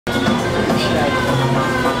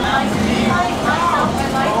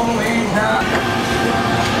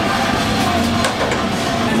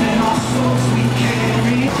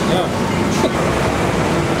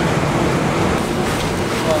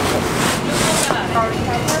Hey,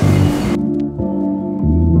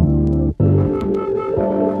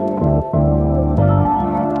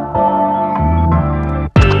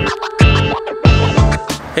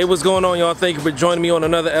 what's going on, y'all? Thank you for joining me on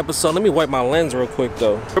another episode. Let me wipe my lens real quick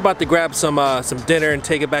though. We're about to grab some dinner and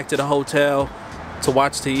take it back to the hotel to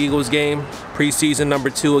watch the Eagles game, preseason number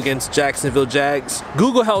 2 against Jacksonville Jags.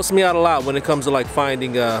 Google helps me out a lot when it comes to like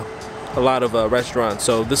finding a lot of restaurants.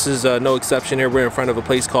 So this is no exception here. We're in front of a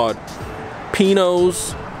place called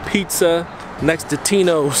Pino's Pizza next to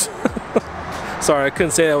Tino's. Sorry, I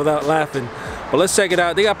couldn't say that without laughing. But let's check it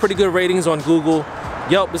out. They got pretty good ratings on Google.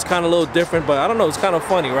 Yelp is kind of a little different, but I don't know, it's kind of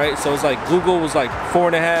funny, right? So it's like Google was like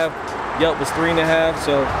 4.5, Yelp was 3.5.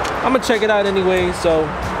 So I'm gonna check it out anyway. So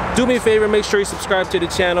do me a favor, make sure you subscribe to the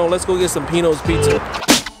channel. Let's go get some Pino's Pizza.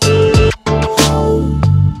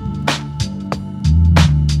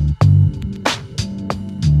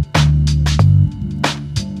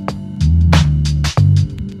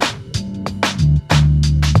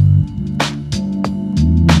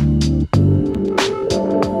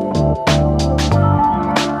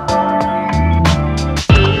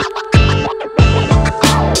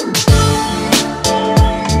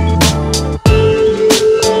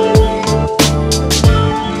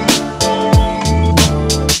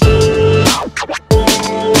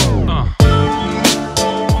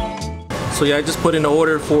 So yeah, I just put in an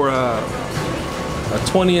order for a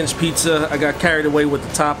 20-inch pizza. I got carried away with the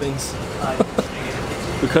toppings.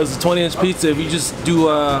 Because the 20-inch pizza, if you just do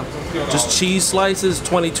just cheese slices,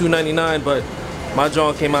 $22.99, but my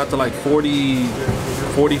joint came out to like 40,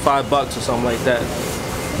 45 bucks or something like that.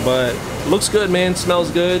 But looks good, man, smells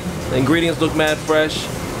good. The ingredients look mad fresh.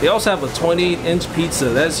 They also have a 28-inch pizza.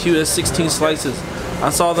 That's huge, that's 16 slices. I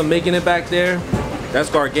saw them making it back there. That's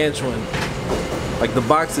gargantuan. Like the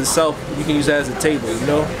box itself, you can use that as a table, you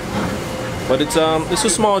know. But it's a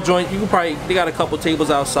small joint. You can probably, they got a couple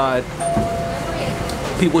tables outside.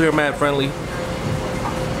 People here mad friendly,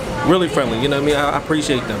 really friendly. You know what I mean? I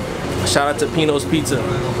appreciate them. Shout out to Pino's Pizza.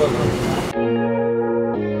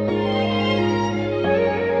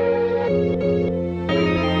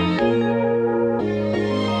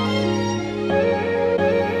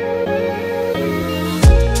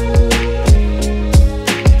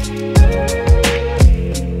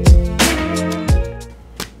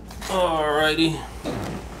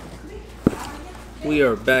 We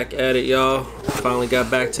are back at it, y'all. Finally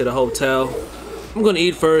got back to the hotel. I'm gonna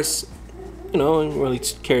eat first. You know, I don't really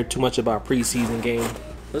care too much about preseason game.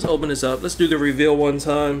 Let's open this up. Let's do the reveal one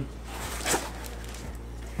time.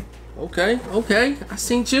 Okay, okay, I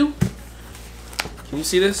seen you. Can you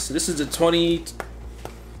see this? This is a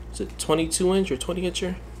 22-inch or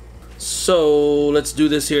 20-incher? So let's do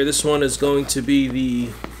this here. This one is going to be the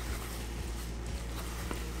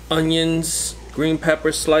onions, green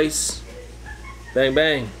pepper slice. Bang,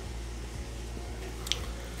 bang.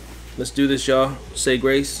 Let's do this, y'all. Say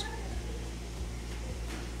grace.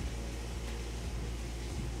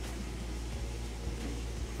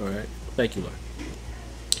 All right. Thank you, Lord.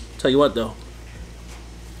 Tell you what, though.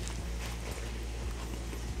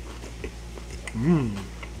 Mmm.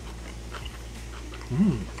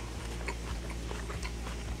 Mmm.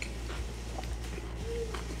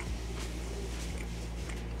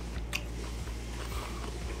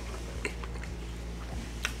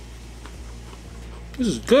 This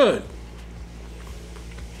is good.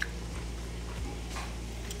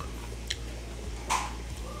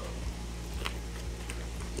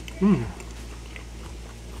 Mmm.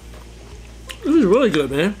 This is really good,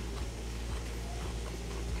 man.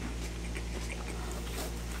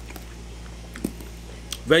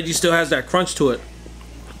 Veggie still has that crunch to it.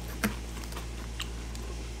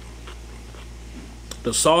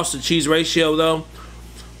 The sauce to cheese ratio, though,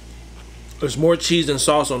 there's more cheese than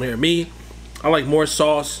sauce on here. I like more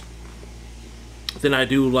sauce than I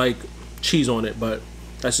do like cheese on it, but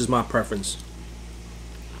that's just my preference.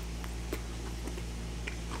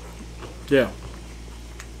 Yeah.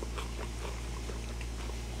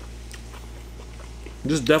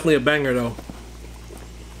 This is definitely a banger, though.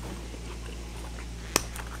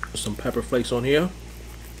 Some pepper flakes on here.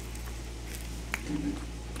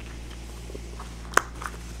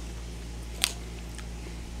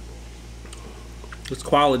 It's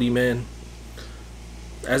quality, man.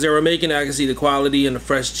 As they were making it, I could see the quality and the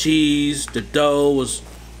fresh cheese. The dough was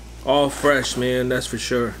all fresh, man. That's for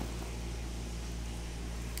sure.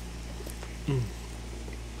 Mm.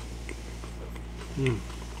 Mm.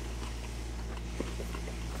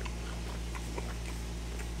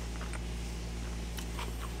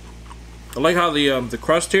 I like how the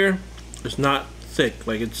crust here is not thick.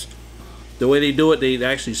 Like, it's the way they do it. They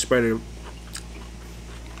actually spread it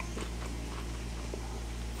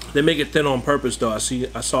They make it thin on purpose, though. I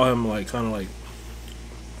saw him like kind of like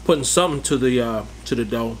putting something to the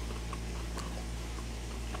dough.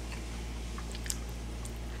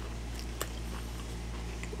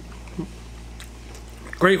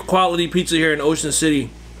 Great quality pizza here in Ocean City.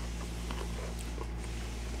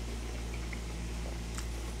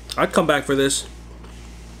 I'd come back for this.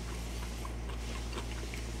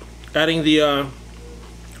 Adding the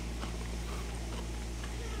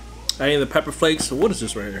pepper flakes. So what is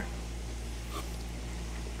this right here?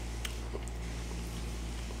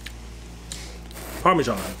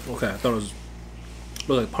 Parmesan. Okay, I thought it was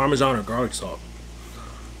looked like Parmesan or garlic salt.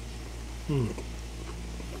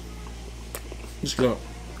 Let's go.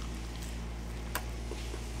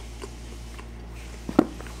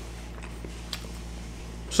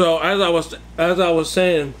 So as I was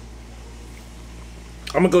saying,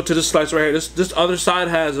 I'm gonna go to this slice right here. This other side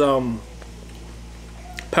has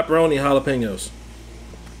pepperoni jalapenos.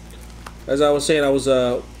 As I was saying, I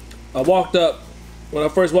walked up when I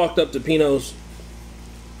first walked up to Pino's.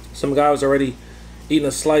 Some guy was already eating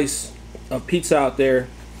a slice of pizza out there,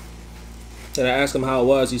 and I asked him how it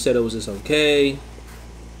was. He said it was just okay.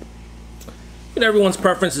 And everyone's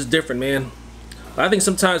preference is different, man. I think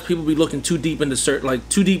sometimes people be looking too deep into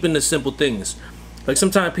simple things. Like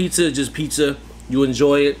sometimes pizza is just pizza. You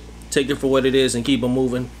enjoy it, take it for what it is, and keep it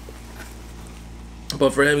moving. But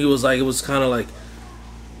for him, he was like, it was kind of like,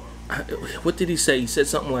 what did he say? He said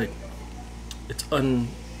something like, it's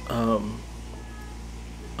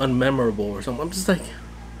unmemorable or something. I'm just like,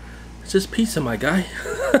 it's just pizza, my guy.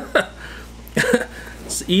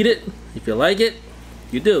 Just eat it. If you like it,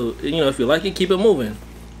 you do. You know, if you like it, keep it moving.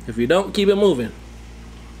 If you don't, keep it moving.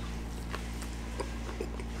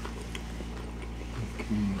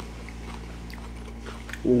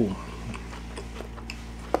 Ooh.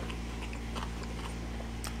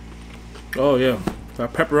 Oh yeah,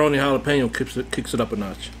 that pepperoni jalapeno kicks it up a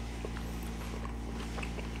notch.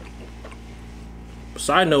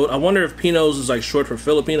 Side note, I wonder if Pino's is like short for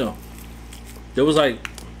Filipino. There was like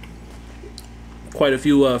quite a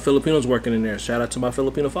few Filipinos working in there. Shout out to my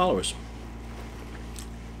Filipino followers.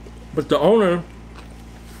 But the owner,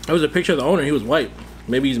 there was a picture of the owner. He was white.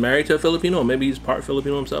 Maybe he's married to a Filipino, or maybe he's part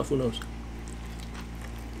Filipino himself. Who knows?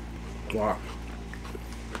 Wow.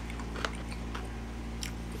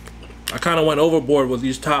 I kind of went overboard with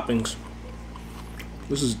these toppings.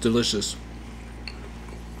 This is delicious.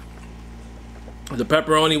 The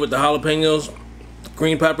pepperoni with the jalapenos,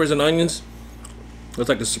 green peppers and onions. It's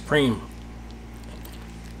like a supreme.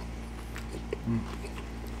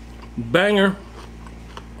 Banger.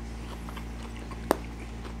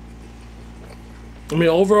 I mean,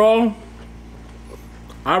 overall,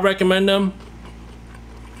 I recommend them.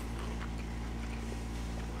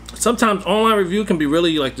 Sometimes online review can be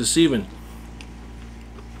really like deceiving,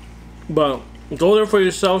 but go there for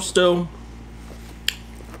yourself still.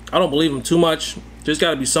 I don't believe them too much. There's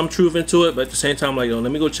got to be some truth into it, but at the same time, like, yo,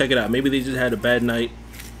 let me go check it out. Maybe they just had a bad night.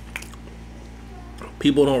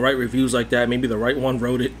 People don't write reviews like that. Maybe the right one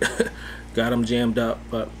wrote it. Got them jammed up,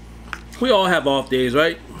 but we all have off days,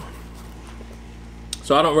 right?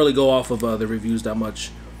 So I don't really go off of the reviews that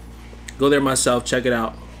much. Go there myself, check it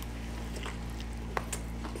out.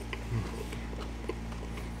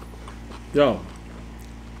 Yo,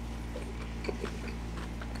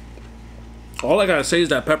 all I gotta say is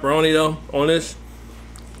that pepperoni though on this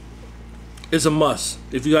is a must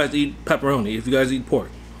if you guys eat pepperoni, if you guys eat pork.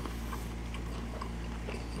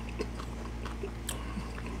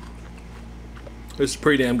 It's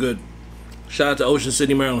pretty damn good. Shout out to Ocean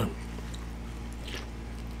City, Maryland.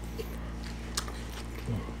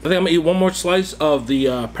 I think I'm gonna eat one more slice of the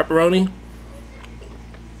pepperoni,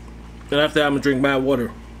 and after that I'm gonna drink mad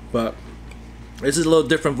water. But this is a little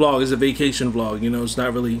different vlog. It's a vacation vlog, you know. It's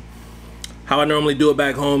not really how I normally do it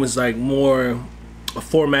back home. It's like more a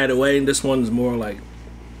formatted way, and this one's more like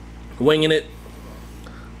winging it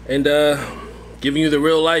and giving you the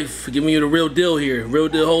real life, giving you the real deal here, real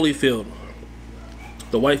deal Holyfield.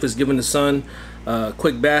 The wife is giving the son a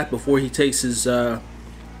quick bath before he takes his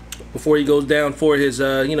before he goes down for his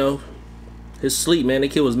you know, his sleep. Man, the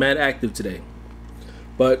kid was mad active today.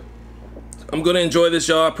 But I'm gonna enjoy this,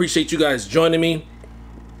 y'all. I appreciate you guys joining me.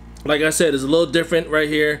 Like I said, it's a little different right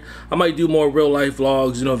here. I might do more real life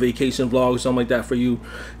vlogs, you know, vacation vlogs, something like that for you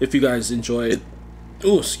if you guys enjoy it.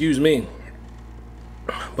 Ooh, excuse me.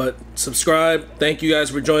 But subscribe. Thank you guys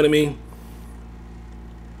for joining me.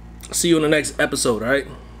 See you in the next episode, all right?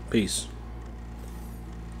 Peace.